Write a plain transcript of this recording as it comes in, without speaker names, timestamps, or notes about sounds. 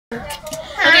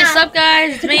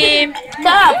guys, it's me.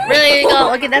 Stop. Really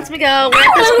go. Okay, that's Miguel. We're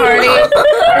at this party.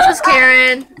 This is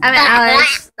Karen. I'm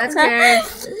Alex. That's Karen.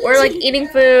 We're like eating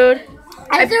food.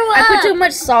 I put too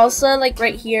much salsa like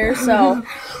right here, so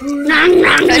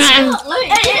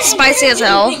spicy as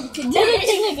hell. Do the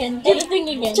thing again. Do the thing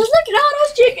again. Just look at all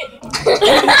those chicken.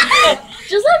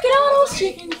 Just look at all those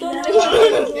chicken.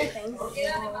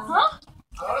 Huh?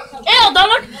 Ew, don't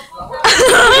look.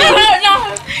 No.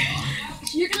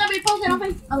 You're gonna be posting on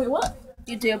Facebook. Oh wait, what?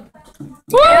 YouTube.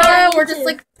 Yeah, we're just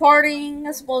like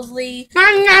partying, supposedly.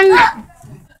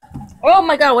 Oh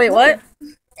my god, wait, what?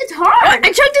 It's hard.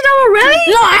 I chugged it out already?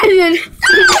 No, I didn't.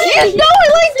 Yes, no, I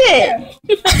liked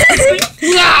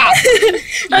it.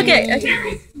 Okay.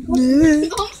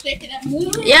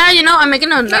 Yeah, you know, I'm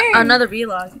making another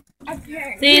vlog.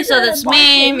 See, so that's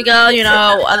me, Miguel, you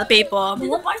know, other people.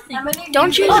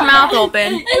 Don't choose your mouth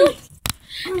open.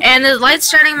 And there's lights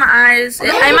shining in my eyes. Am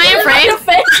I in frame?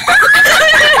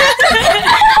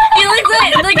 He looks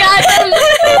like the guy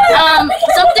from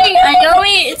something. I know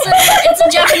it's a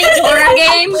Japanese horror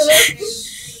game.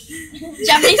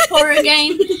 Japanese horror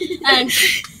game. And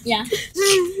yeah.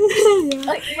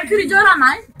 Wait, could you do it on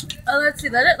mine? Oh, let's see.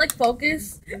 Let it like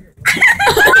focus.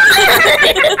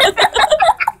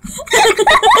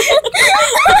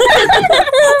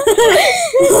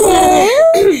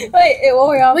 Wait, it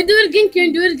wore off. Wait, do it again,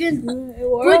 Karen. Do it again.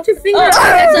 Put your finger. It's on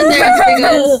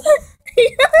there.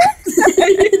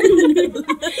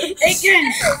 Hey,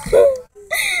 Karen.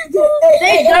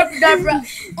 Hey, Darbra.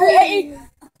 Hey.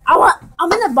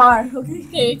 I'm in a bar.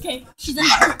 Okay. She's in a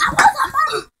bar.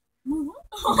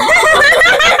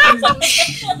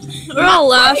 We're all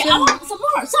laughing. I want some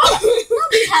more.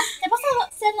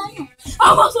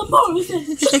 I want some more.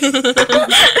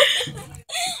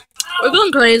 We're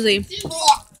going crazy.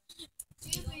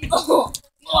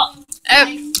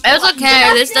 It's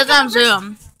okay. This doesn't have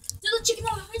Zoom. Do the chicken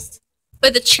on the wrist.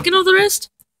 Wait, the chicken on the wrist?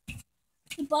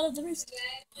 The butt of the wrist.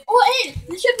 Oh, hey,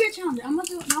 this should be a challenge. I'm gonna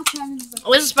do it now. Challenge.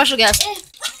 Where's the special guest?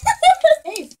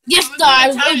 Hey. Yes, I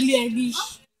was ugly.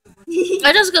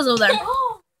 I just goes over there.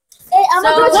 Hey, I'm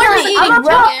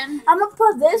gonna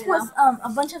put this with a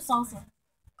bunch of salsa.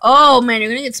 Oh man,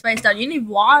 you're gonna get spiced out. You need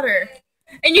water,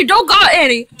 and you don't got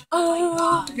any.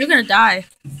 Oh, you're gonna die.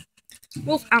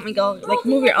 Move out, Miguel. Like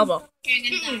move your elbow.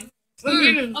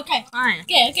 Okay. Fine.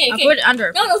 Okay. I'll put it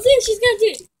under. No, see, she's gonna do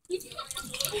it.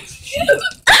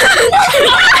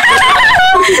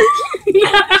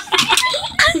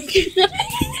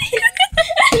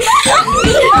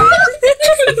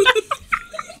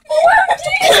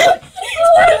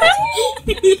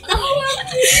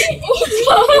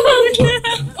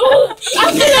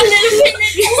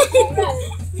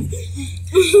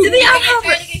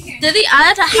 Did they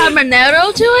add a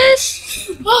habanero to it?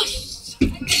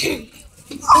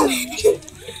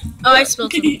 Oh, I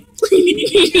spilled some. You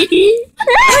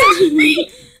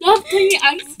have tiny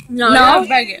ice? No.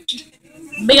 Bag it.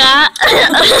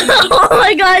 Oh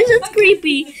my gosh, that's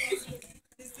creepy.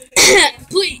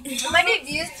 Please. How many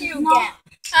views do you get?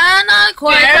 Not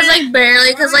quite, cause like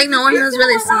barely, cause like no one has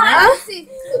really seen it.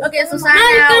 Okay, so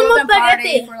sorry now we've been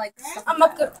partying for like.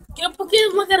 Quiero un poquito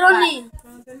de macaroni.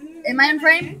 Am I in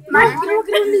frame?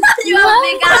 You have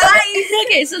big eyes.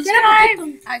 Okay, subscribe.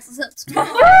 Subscribe.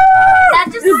 That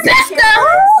just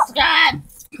Subscribe.